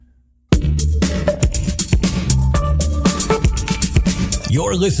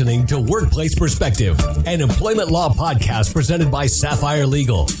You're listening to Workplace Perspective, an employment law podcast presented by Sapphire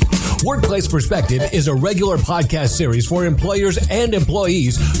Legal. Workplace Perspective is a regular podcast series for employers and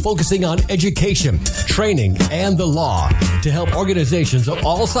employees focusing on education, training, and the law to help organizations of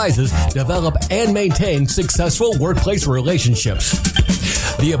all sizes develop and maintain successful workplace relationships.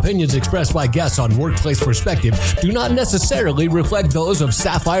 The opinions expressed by guests on Workplace Perspective do not necessarily reflect those of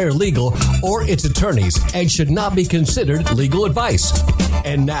Sapphire Legal or its attorneys and should not be considered legal advice.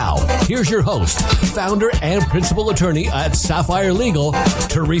 And now, here's your host, founder and principal attorney at Sapphire Legal,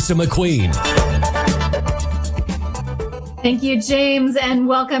 Teresa McQueen. Thank you, James, and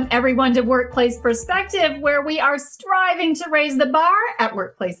welcome everyone to Workplace Perspective, where we are striving to raise the bar at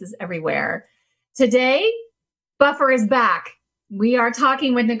workplaces everywhere. Today, Buffer is back. We are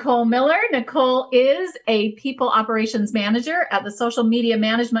talking with Nicole Miller. Nicole is a people operations manager at the social media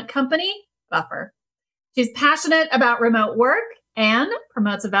management company, Buffer. She's passionate about remote work and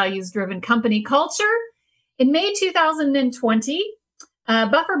promotes a values-driven company culture. In May 2020,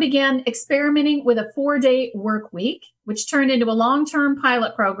 Buffer began experimenting with a 4-day work week, which turned into a long-term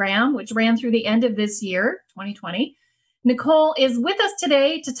pilot program, which ran through the end of this year, 2020. Nicole is with us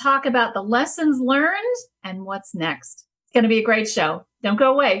today to talk about the lessons learned and what's next. It's going to be a great show. Don't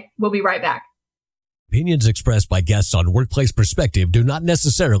go away. We'll be right back. Opinions expressed by guests on Workplace Perspective do not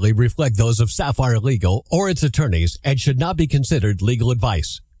necessarily reflect those of Sapphire Legal or its attorneys and should not be considered legal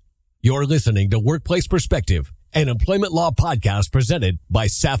advice. You're listening to Workplace Perspective, an employment law podcast presented by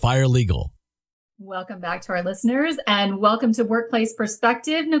Sapphire Legal. Welcome back to our listeners and welcome to Workplace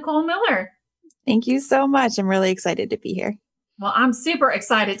Perspective, Nicole Miller. Thank you so much. I'm really excited to be here. Well, I'm super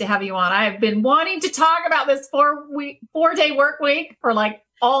excited to have you on. I've been wanting to talk about this 4-day work week for like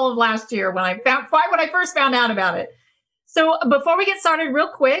all of last year when I first found out about it. So before we get started real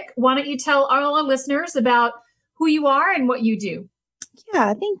quick, why don't you tell all our listeners about who you are and what you do?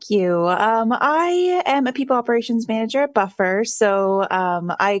 Yeah, thank you. I am a people operations manager at Buffer. So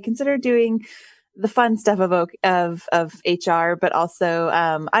I consider doing the fun stuff of HR, but also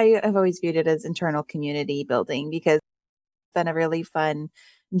I have always viewed it as internal community building because it's been a really fun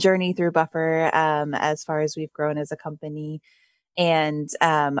journey through Buffer as far as we've grown as a company. And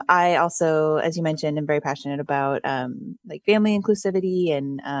I also, as you mentioned, am very passionate about like family inclusivity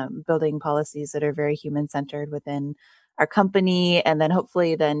and building policies that are very human-centered within our company, and then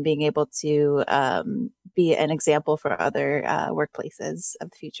hopefully then being able to be an example for other workplaces of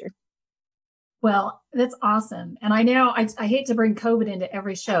the future. Well, that's awesome. And I know I hate to bring COVID into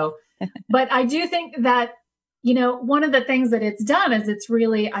every show, but I do think that, you know, one of the things that it's done is it's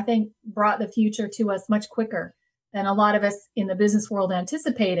really, I think, brought the future to us much quicker than a lot of us in the business world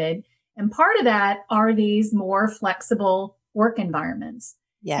anticipated. And part of that are these more flexible work environments.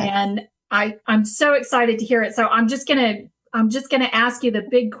 Yeah. And I'm so excited to hear it. So I'm just gonna ask you the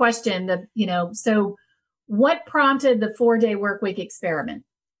big question, so what prompted the 4-day work week experiment?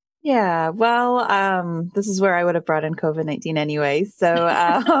 Yeah, well, this is where I would have brought in COVID-19 anyway.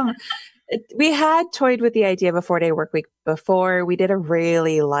 So we had toyed with the idea of a 4-day work week before. We did a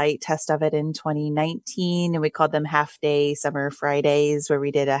really light test of it in 2019, and we called them half-day summer Fridays, where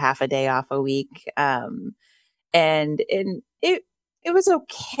we did a half a day off a week. And it was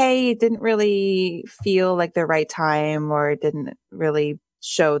okay. It didn't really feel like the right time, or it didn't really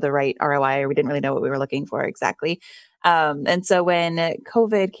show the right ROI, or we didn't really know what we were looking for exactly. And so when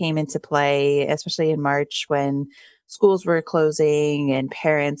COVID came into play, especially in March, when schools were closing and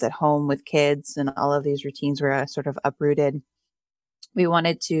parents at home with kids and all of these routines were sort of uprooted, we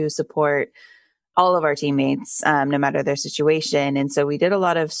wanted to support all of our teammates, no matter their situation. And so we did a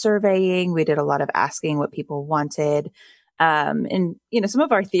lot of surveying. We did a lot of asking what people wanted. And, you know, some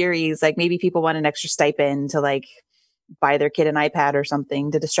of our theories, like maybe people want an extra stipend to like buy their kid an iPad or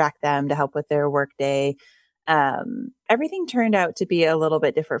something to distract them, to help with their work day. Everything turned out to be a little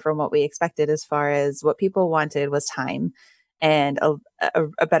bit different from what we expected, as far as what people wanted was time and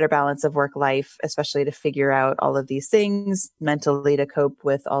a better balance of work life, especially to figure out all of these things mentally to cope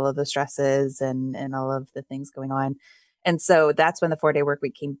with all of the stresses and all of the things going on. And so that's when the 4-day work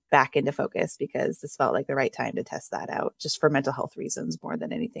week came back into focus, because this felt like the right time to test that out, just for mental health reasons more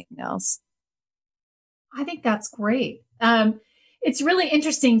than anything else. I think that's great. It's really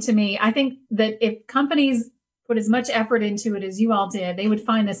interesting to me. I think that if companies put as much effort into it as you all did, they would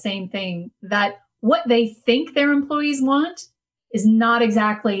find the same thing, that what they think their employees want is not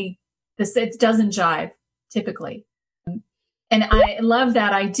exactly this. It doesn't jive typically. And I love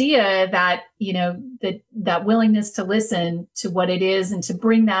that idea that, you know, that willingness to listen to what it is and to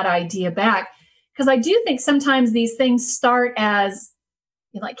bring that idea back. Because I do think sometimes these things start as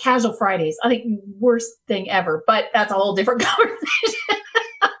like casual Fridays. I think worst thing ever, but that's a whole different conversation.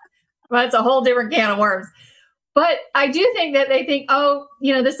 That's a whole different can of worms. But I do think that they think, oh,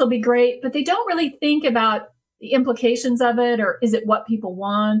 this will be great, but they don't really think about the implications of it, or is it what people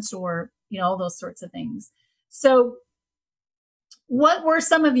want, or, all those sorts of things. So what were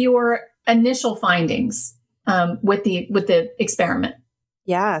some of your initial findings with the experiment?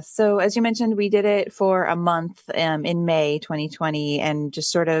 Yeah. So as you mentioned, we did it for a month in May 2020 and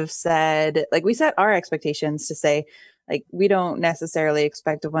just sort of said, like, we set our expectations to say, like, we don't necessarily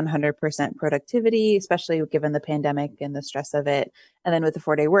expect a 100% productivity, especially given the pandemic and the stress of it. And then with the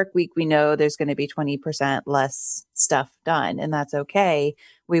 4-day work week, we know there's going to be 20% less stuff done, and that's okay.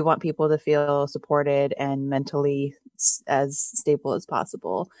 We want people to feel supported and mentally as stable as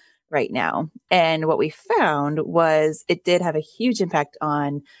possible right now. And what we found was it did have a huge impact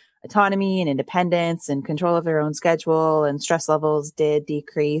on autonomy and independence and control of their own schedule, and stress levels did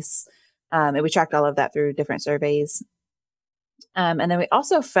decrease. And we tracked all of that through different surveys. And then we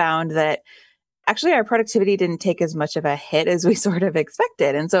also found that actually our productivity didn't take as much of a hit as we sort of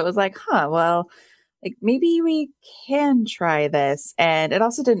expected. And so it was like, well, like maybe we can try this. And it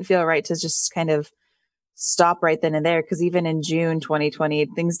also didn't feel right to just kind of stop right then and there, because even in June 2020,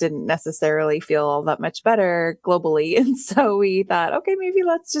 things didn't necessarily feel all that much better globally. And so we thought, okay, maybe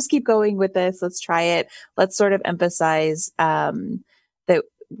let's just keep going with this. Let's try it. Let's sort of emphasize that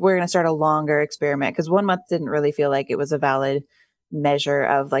we're going to start a longer experiment, because 1 month didn't really feel like it was a valid measure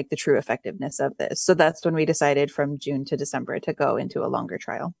of like the true effectiveness of this. So that's when we decided from June to December to go into a longer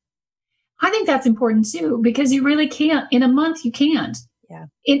trial. I think that's important too, because you really can't, in a month, you can't. Yeah.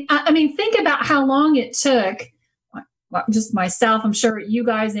 Think about how long it took, just myself, I'm sure you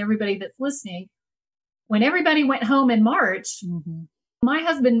guys and everybody that's listening, when everybody went home in March, my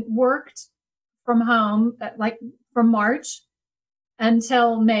husband worked from home, like from March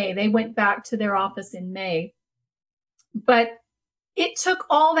until May. They went back to their office in May. But it took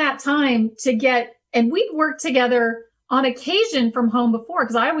all that time to get, and we'd worked together on occasion from home before,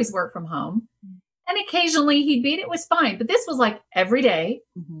 because I always work from home. And occasionally he'd be, it was fine. But this was like every day.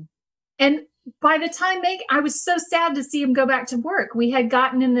 And by the time I was so sad to see him go back to work. We had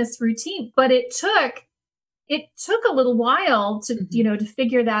gotten in this routine, but it took a little while to, to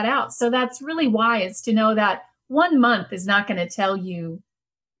figure that out. So that's really wise to know that 1 month is not going to tell you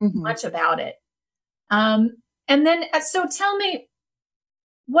much about it. And then, so tell me,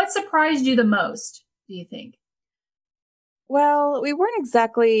 what surprised you the most, do you think? Well, we weren't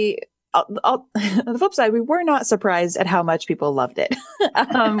exactly, on the flip side, we were not surprised at how much people loved it.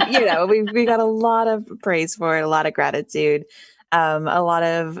 We got a lot of praise for it, a lot of gratitude, a lot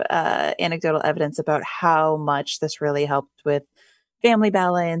of anecdotal evidence about how much this really helped with family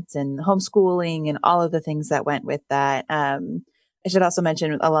balance and homeschooling and all of the things that went with that. I should also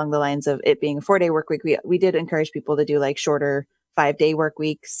mention, along the lines of it being a 4-day work week, we did encourage people to do like shorter 5-day work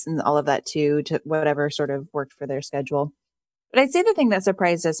weeks and all of that too, to whatever sort of worked for their schedule. But I'd say the thing that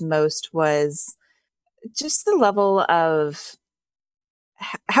surprised us most was just the level of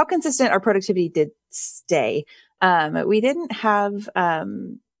how consistent our productivity did stay. We didn't have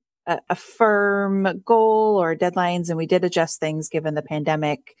a firm goal or deadlines, and we did adjust things given the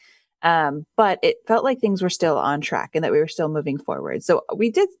pandemic. But it felt like things were still on track and that we were still moving forward. So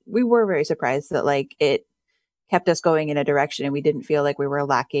we were very surprised that like it kept us going in a direction, and we didn't feel like we were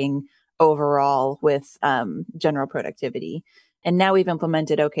lacking overall with general productivity. And now we've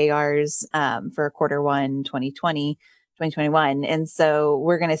implemented OKRs for Q1 2021. And so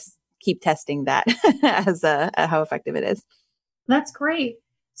we're going to keep testing that as how effective it is. That's great.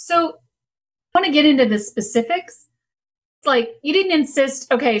 So I want to get into the specifics. It's like you didn't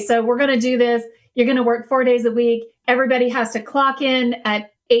insist, okay, so we're going to do this. You're going to work 4 days a week. Everybody has to clock in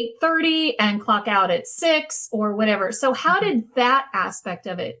at 8:30 and clock out at 6 or whatever. So how did that aspect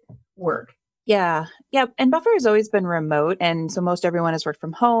of it work? Yeah. And Buffer has always been remote. And so most everyone has worked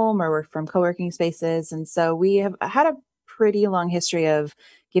from home or worked from co-working spaces. And so we have had a pretty long history of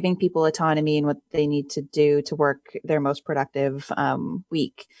giving people autonomy in what they need to do to work their most productive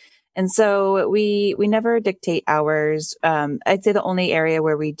week. And so we never dictate hours. I'd say the only area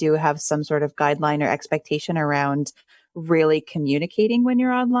where we do have some sort of guideline or expectation around really communicating when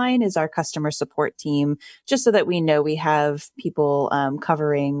you're online is our customer support team, just so that we know we have people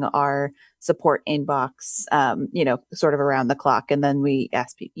covering our support inbox, sort of around the clock. And then we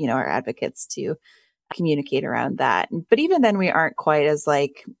ask, our advocates to communicate around that. But even then, we aren't quite as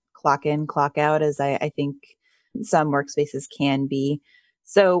like clock in, clock out as I think some workspaces can be.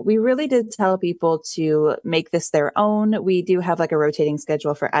 So we really did tell people to make this their own. We do have like a rotating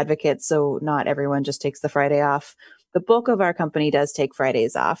schedule for advocates, so not everyone just takes the Friday off. the bulk of our company does take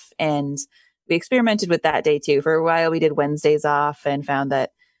Fridays off. And we experimented with that day too. For a while, we did Wednesdays off and found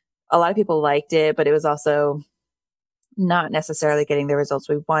that a lot of people liked it, but it was also not necessarily getting the results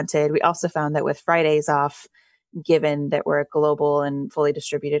we wanted. We also found that with Fridays off, given that we're a global and fully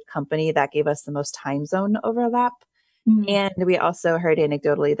distributed company, that gave us the most time zone overlap. Mm-hmm. And we also heard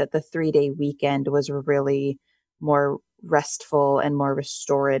anecdotally that the 3-day weekend was really more restful and more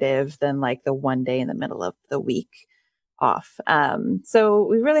restorative than like the 1 day in the middle of the week off. So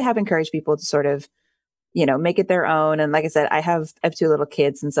we really have encouraged people to sort of, make it their own. And like I said, I have 2 little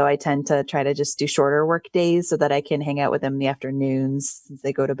kids. And so I tend to try to just do shorter work days so that I can hang out with them in the afternoons since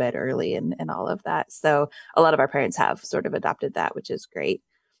they go to bed early and all of that. So a lot of our parents have sort of adopted that, which is great.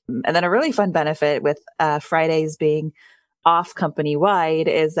 And then a really fun benefit with Fridays being off company wide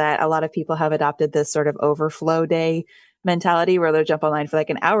is that a lot of people have adopted this sort of overflow day mentality where they'll jump online for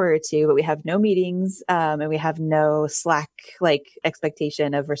like an hour or 2, but we have no meetings and we have no Slack like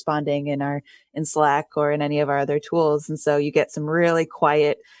expectation of responding in Slack or in any of our other tools. And so you get some really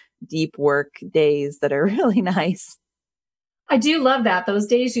quiet, deep work days that are really nice. I do love that. Those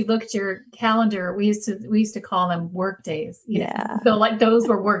days you look at your calendar, we used to call them work days. Yeah. So like those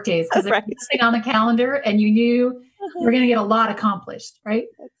were work days because right. There was something on the calendar and you knew you were going to get a lot accomplished, right?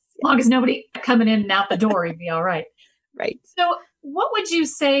 As long as nobody coming in and out the door, you'd be all right. Right. So what would you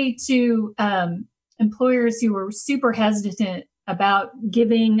say to employers who are super hesitant about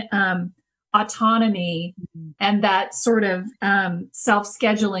giving autonomy and that sort of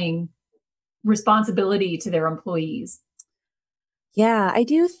self-scheduling responsibility to their employees? Yeah, I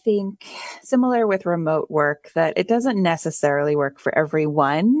do think similar with remote work that it doesn't necessarily work for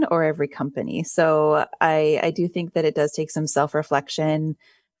everyone or every company. So I do think that it does take some self-reflection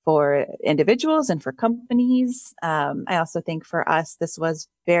for individuals and for companies. I also think for us, this was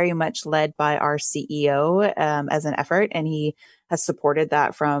very much led by our CEO as an effort, and he has supported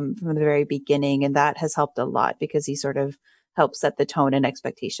that from the very beginning. And that has helped a lot because he sort of helped set the tone and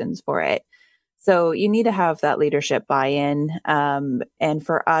expectations for it. So you need to have that leadership buy-in. And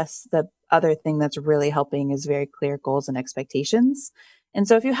for us, the other thing that's really helping is very clear goals and expectations. And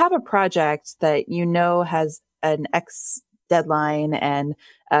so if you have a project that has an X deadline and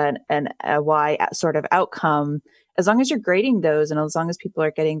a Y sort of outcome, as long as you're grading those and as long as people are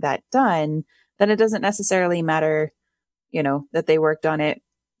getting that done, then it doesn't necessarily matter, that they worked on it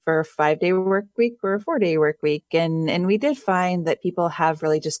for a 5-day work week or a 4-day work week. And we did find that people have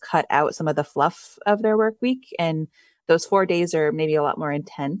really just cut out some of the fluff of their work week. And those 4 days are maybe a lot more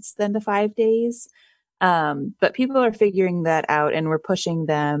intense than the 5 days. But people are figuring that out and we're pushing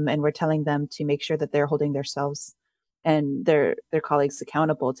them and we're telling them to make sure that they're holding themselves and their colleagues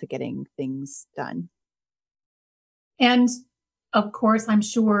accountable to getting things done. And of course, I'm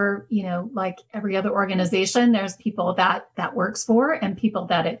sure, like every other organization, there's people that works for and people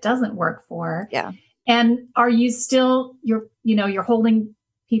that it doesn't work for. Yeah. And are you still, you're holding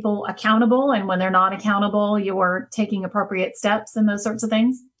people accountable, and when they're not accountable, you're taking appropriate steps and those sorts of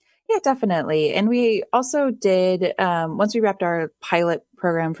things? Yeah, definitely. And we also did, once we wrapped our pilot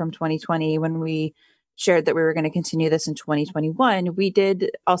program from 2020, when we shared that we were going to continue this in 2021, we did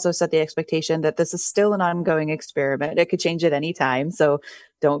also set the expectation that this is still an ongoing experiment. It could change at any time. So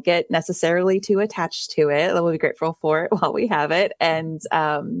don't get necessarily too attached to it. We'll be grateful for it while we have it. And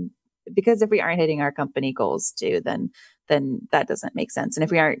because if we aren't hitting our company goals too, then that doesn't make sense. And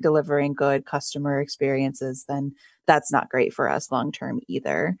if we aren't delivering good customer experiences, then that's not great for us long term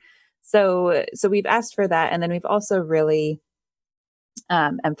either. So we've asked for that. And then we've also really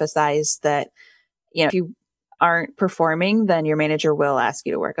emphasized that if you aren't performing, then your manager will ask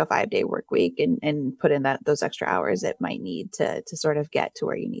you to work a 5-day work week and put in those extra hours it might need to sort of get to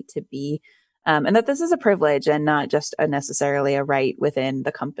where you need to be. And that this is a privilege and not just necessarily a right within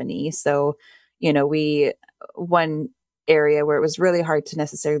the company. So, one area where it was really hard to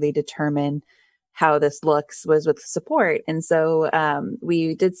necessarily determine how this looks was with support. And so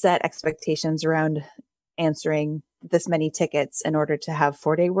we did set expectations around answering this many tickets in order to have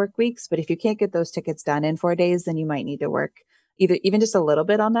 4-day work weeks. But if you can't get those tickets done in 4 days, then you might need to work even just a little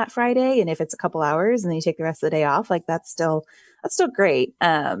bit on that Friday. And if it's a couple hours and then you take the rest of the day off, like that's still great.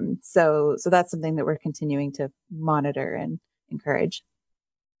 So that's something that we're continuing to monitor and encourage.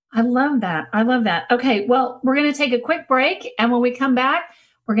 I love that. Okay. Well, we're going to take a quick break. And when we come back,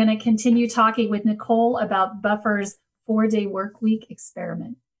 we're going to continue talking with Nicole about Buffer's 4-day work week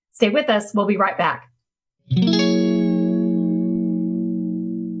experiment. Stay with us. We'll be right back.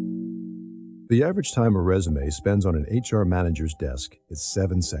 The average time a resume spends on an HR manager's desk is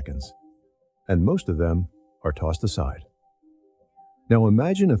 7 seconds, and most of them are tossed aside. Now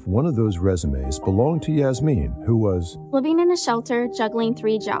imagine if one of those resumes belonged to Yasmin, who was living in a shelter, juggling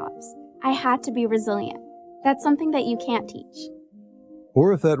 3 jobs. I had to be resilient. That's something that you can't teach.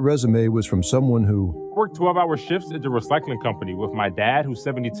 Or if that resume was from someone who worked 12-hour shifts at the recycling company with my dad, who's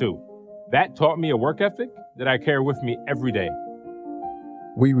 72. That taught me a work ethic that I carry with me every day.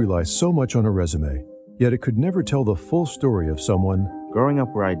 We rely so much on a resume, yet it could never tell the full story of someone. Growing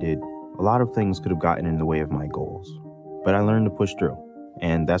up where I did, a lot of things could have gotten in the way of my goals. But I learned to push through,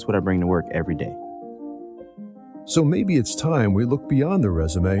 and that's what I bring to work every day. So maybe it's time we look beyond the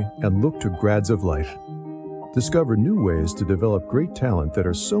resume and look to Grads of Life. Discover new ways to develop great talent that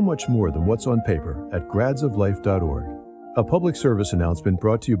are so much more than what's on paper at gradsoflife.org. A public service announcement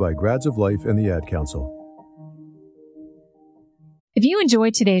brought to you by Grads of Life and the Ad Council. If you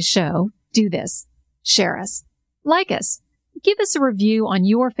enjoyed today's show, do this. Share us. Like us. Give us a review on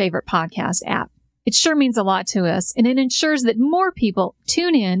your favorite podcast app. It sure means a lot to us, and it ensures that more people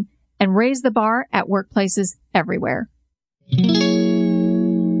tune in and raise the bar at workplaces everywhere.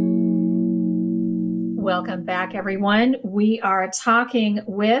 Welcome back, everyone. We are talking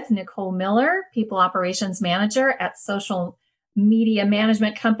with Nicole Miller, People Operations Manager at social media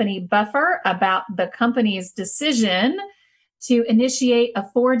management company Buffer, about the company's decision to initiate a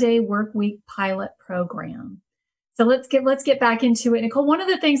 4-day workweek pilot program. So let's get back into it. Nicole, one of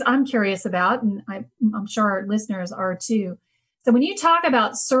the things I'm curious about, and I'm sure our listeners are too. So when you talk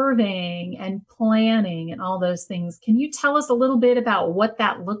about surveying and planning and all those things, can you tell us a little bit about what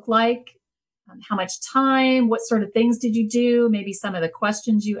that looked like? How much time, what sort of things did you do? Maybe some of the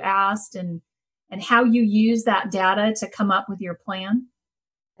questions you asked and how you use that data to come up with your plan?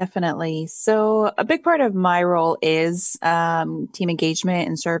 Definitely. So a big part of my role is team engagement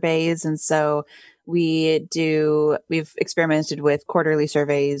and surveys. And so we've experimented with quarterly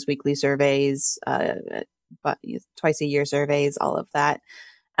surveys, weekly surveys, but twice a year surveys, all of that.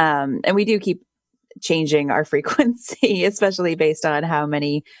 And we do keep changing our frequency, especially based on how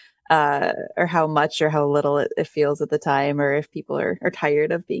many or how much or how little it feels at the time, or if people are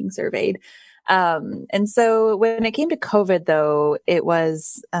tired of being surveyed. And so when it came to COVID, though, it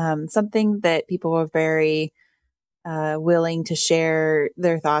was something that people were very willing to share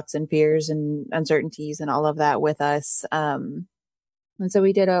their thoughts and fears and uncertainties and all of that with us. And so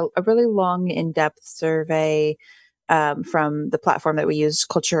we did a really long, in-depth survey from the platform that we used,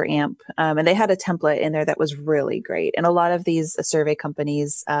 Culture Amp. And they had a template in there that was really great. And a lot of these survey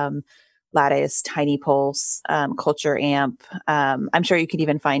companies, Lattice, Tiny Pulse, Culture Amp, I'm sure you could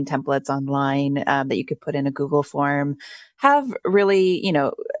even find templates online that you could put in a Google form, have really,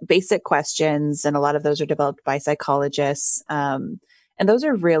 basic questions. And a lot of those are developed by psychologists. And those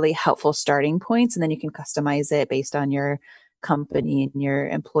are really helpful starting points. And then you can customize it based on your company and your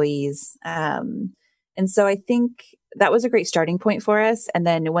employees. And so I think that was a great starting point for us. And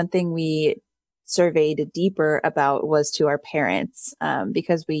then one thing we surveyed deeper about was to our parents,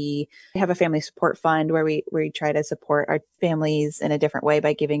 because we have a family support fund where we try to support our families in a different way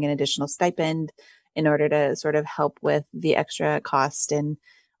by giving an additional stipend in order to sort of help with the extra cost and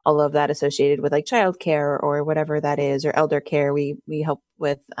all of that associated with like childcare or whatever that is, or elder care. We help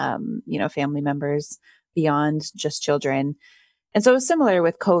with, family members beyond just children. And so it's similar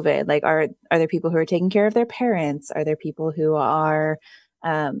with COVID. Like, are there people who are taking care of their parents? Are there people who are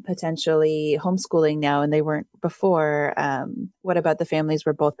potentially homeschooling now and they weren't before? What about the families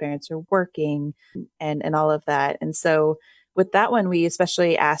where both parents are working and all of that? And so with that one, we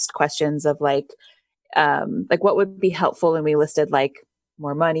especially asked questions of like what would be helpful? And we listed like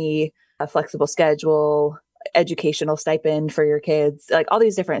more money, a flexible schedule, educational stipend for your kids, like all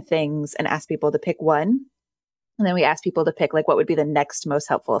these different things, and asked people to pick one. And then we asked people to pick like what would be the next most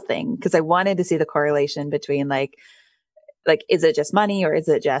helpful thing, because I wanted to see the correlation between like is it just money, or is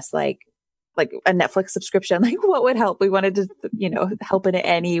it just like a Netflix subscription? Like what would help? We wanted to, help in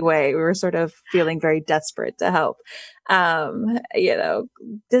any way. We were sort of feeling very desperate to help.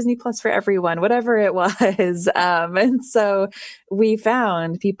 Disney Plus for everyone, whatever it was. And so we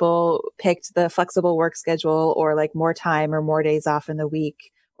found people picked the flexible work schedule, or like more time or more days off in the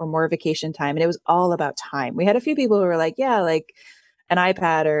week, or more vacation time. And it was all about time. We had a few people who were like, yeah, like an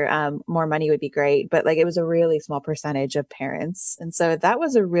iPad or more money would be great. But like it was a really small percentage of parents. And so that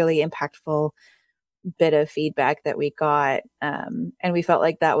was a really impactful bit of feedback that we got. And we felt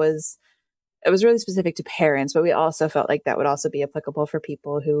like it was really specific to parents, but we also felt like that would also be applicable for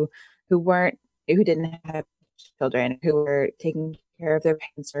people who didn't have children, who were taking care of their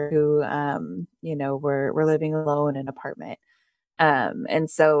parents, or who, were living alone in an apartment. And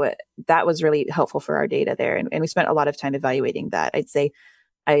so that was really helpful for our data there. And we spent a lot of time evaluating that. I'd say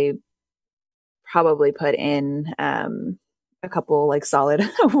I probably put in a couple like solid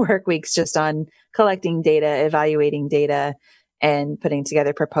work weeks just on collecting data, evaluating data, and putting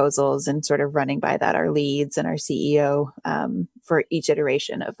together proposals and sort of running by that our leads and our CEO for each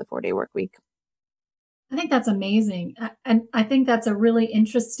iteration of the 4-day work week. I think that's amazing. And I think that's a really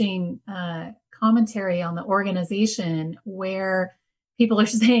interesting commentary on the organization where people are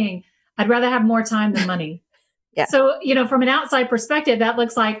saying, I'd rather have more time than money. Yeah. So, from an outside perspective, that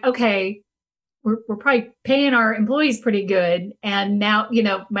looks like, okay, we're probably paying our employees pretty good. And now,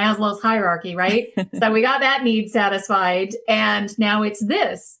 Maslow's hierarchy, right? So we got that need satisfied. And now it's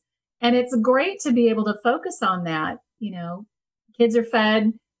this. And it's great to be able to focus on that. Kids are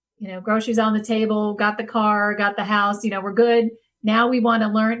fed, groceries on the table, got the car, got the house, we're good. Now we want to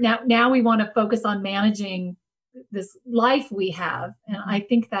learn. Now we want to focus on managing this life we have. And I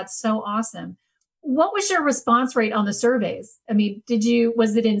think that's so awesome. What was your response rate on the surveys? I mean,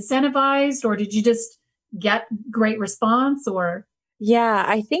 was it incentivized or did you just get great response or? Yeah,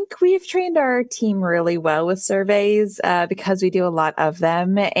 I think we've trained our team really well with surveys because we do a lot of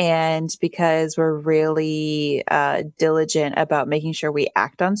them and because we're really diligent about making sure we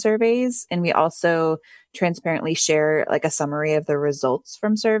act on surveys. And we also transparently share like a summary of the results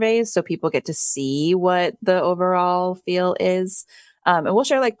from surveys so people get to see what the overall feel is. And we'll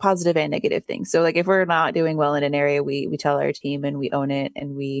share like positive and negative things. So like if we're not doing well in an area, we tell our team and we own it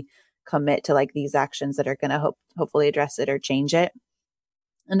and we commit to like these actions that are going to hopefully address it or change it.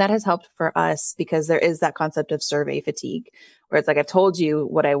 And that has helped for us because there is that concept of survey fatigue where it's like, I've told you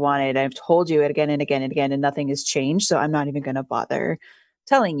what I wanted. I've told you it again and again and again, and nothing has changed. So I'm not even going to bother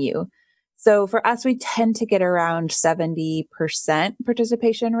telling you. So for us, we tend to get around 70%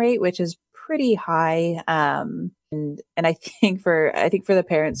 participation rate, which is pretty high. And I think for the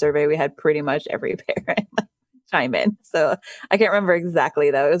parent survey, we had pretty much every parent chime in. So I can't remember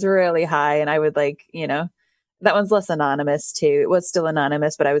exactly though. It was really high. And I would that one's less anonymous too. It was still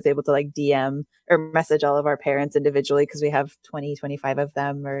anonymous, but I was able to like DM or message all of our parents individually because we have 20, 25 of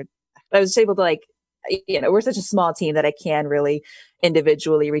them. I was just able to we're such a small team that I can really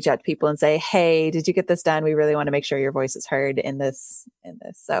individually reach out to people and say, hey, did you get this done? We really want to make sure your voice is heard in this.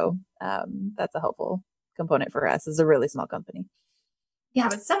 So that's a helpful component for us as a really small company. Yeah,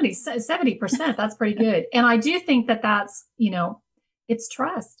 but 70%, that's pretty good. And I do think that's, it's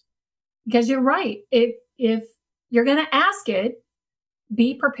trust because you're right. If you're going to ask it,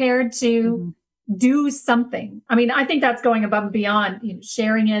 be prepared to do something. I mean, I think that's going above and beyond,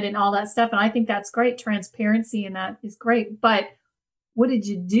 sharing it and all that stuff. And I think that's great. Transparency and that is great. But what did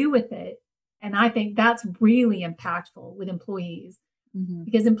you do with it? And I think that's really impactful with employees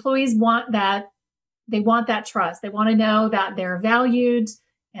because employees want that. They want that trust. They want to know that they're valued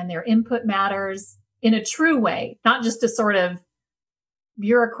and their input matters in a true way, not just a sort of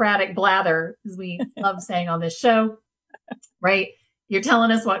bureaucratic blather, as we love saying on this show, right? You're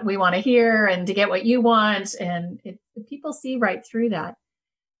telling us what we want to hear and to get what you want. And people see right through that.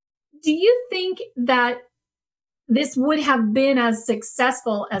 Do you think that this would have been as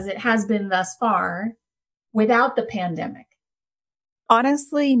successful as it has been thus far without the pandemic?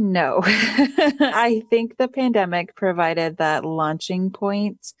 Honestly, no. I think the pandemic provided that launching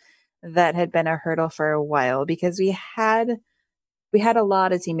point that had been a hurdle for a while because we had a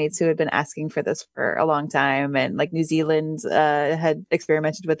lot of teammates who had been asking for this for a long time. And like New Zealand had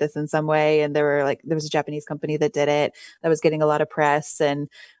experimented with this in some way. And there was a Japanese company that did it that was getting a lot of press. And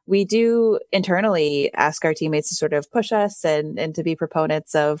we do internally ask our teammates to sort of push us and to be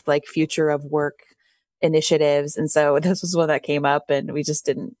proponents of like future of work initiatives. And so this was one that came up and we just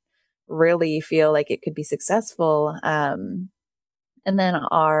didn't really feel like it could be successful. And then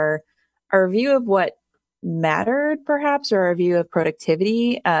our view of what mattered perhaps, or our view of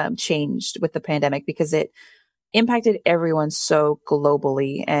productivity changed with the pandemic because it impacted everyone so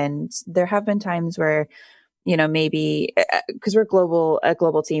globally. And there have been times where, maybe because we're a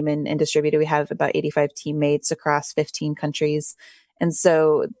global team and distributed, we have about 85 teammates across 15 countries. And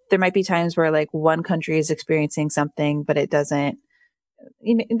so there might be times where like one country is experiencing something, but it doesn't,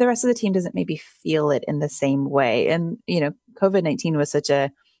 the rest of the team doesn't maybe feel it in the same way. And, COVID-19 was such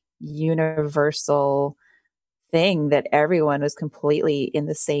a universal thing that everyone was completely in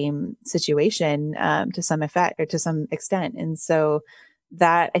the same situation to some effect or to some extent. And so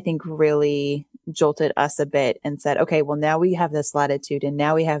that I think really jolted us a bit and said, okay, well now we have this latitude and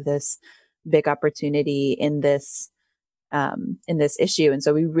now we have this big opportunity in this issue. And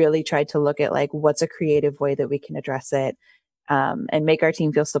so we really tried to look at like, what's a creative way that we can address it and make our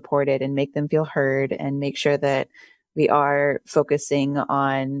team feel supported and make them feel heard and make sure that we are focusing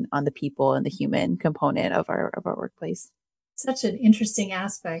on the people and the human component of our workplace. Such an interesting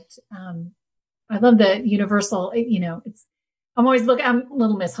aspect. I love the universal, I'm a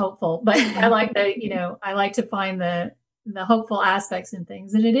little Miss Hopeful, but I like I like to find the hopeful aspects in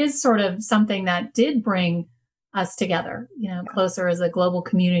things. And it is sort of something that did bring us together, closer as a global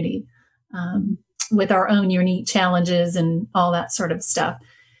community, with our own unique challenges and all that sort of stuff.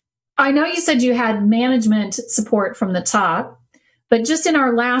 I know you said you had management support from the top, but just in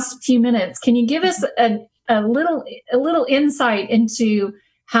our last few minutes, can you give us a little insight into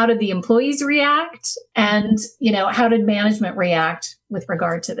how did the employees react, and how did management react with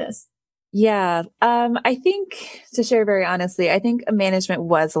regard to this? Yeah, I think, to share very honestly, I think management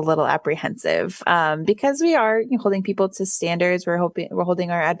was a little apprehensive because we are holding people to standards. We're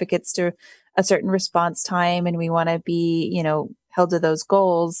holding our advocates to a certain response time, and we want to be, held to those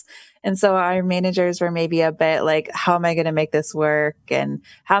goals. And so our managers were maybe a bit like, how am I going to make this work? And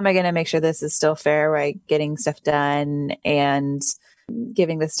how am I going to make sure this is still fair by getting stuff done and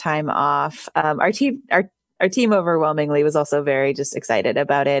giving this time off? Our team overwhelmingly was also very just excited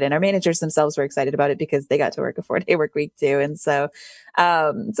about it. And our managers themselves were excited about it because they got to work a 4-day work week too. And so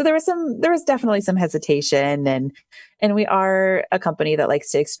there was definitely some hesitation, and we are a company that likes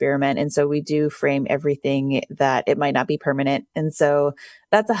to experiment. And so we do frame everything that it might not be permanent. And so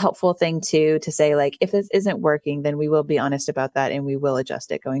that's a helpful thing too, to say, like, if this isn't working, then we will be honest about that and we will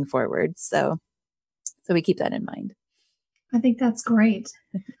adjust it going forward. So we keep that in mind. I think that's great.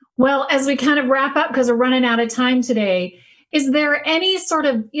 Well, as we kind of wrap up, because we're running out of time today, is there any sort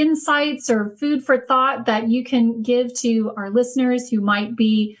of insights or food for thought that you can give to our listeners who might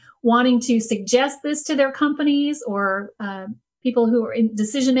be wanting to suggest this to their companies, or people who are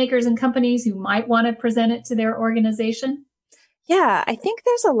decision makers in companies who might want to present it to their organization? Yeah, I think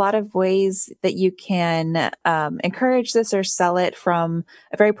there's a lot of ways that you can encourage this or sell it from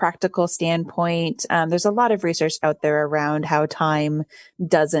a very practical standpoint. There's a lot of research out there around how time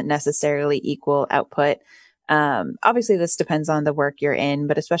doesn't necessarily equal output. Obviously, this depends on the work you're in,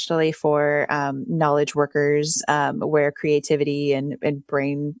 but especially for knowledge workers, where creativity and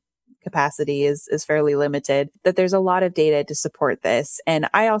brain capacity is fairly limited, that there's a lot of data to support this. And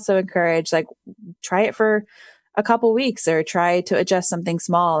I also encourage, try it for a couple weeks, or try to adjust something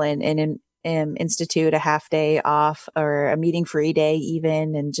small and institute a half day off or a meeting free day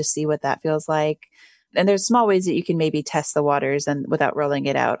even, and just see what that feels like. And there's small ways that you can maybe test the waters and without rolling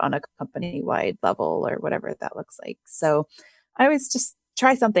it out on a company wide level or whatever that looks like. So I always just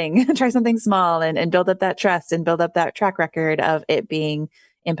try something small and build up that trust and build up that track record of it being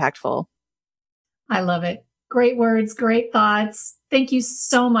impactful. I love it. Great words, great thoughts. Thank you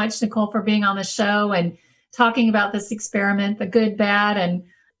so much, Nicole, for being on the show and talking about this experiment, the good, bad, and,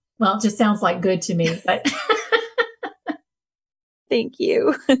 well, it just sounds like good to me, but thank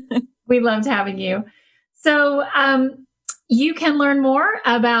you. We loved having you. So you can learn more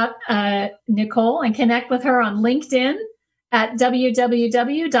about Nicole and connect with her on LinkedIn at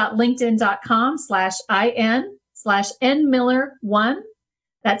www.linkedin.com/IN/NMiller1.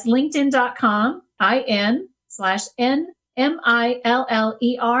 That's linkedin.com,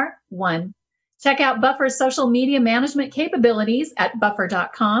 IN/NMILLER1. Check out Buffer's social media management capabilities at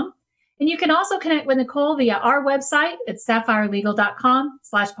buffer.com. And you can also connect with Nicole via our website at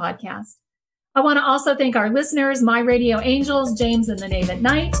sapphirelegal.com/podcast. I want to also thank our listeners, My Radio Angels, James and the Knave at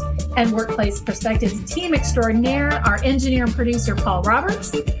Night, and Workplace Perspectives team extraordinaire, our engineer and producer, Paul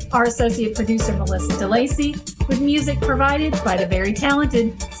Roberts, our associate producer, Melissa DeLacy, with music provided by the very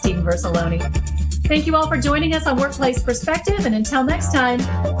talented Stephen Versaloni. Thank you all for joining us on Workplace Perspective, and until next time,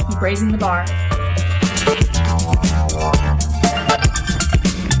 keep raising the bar.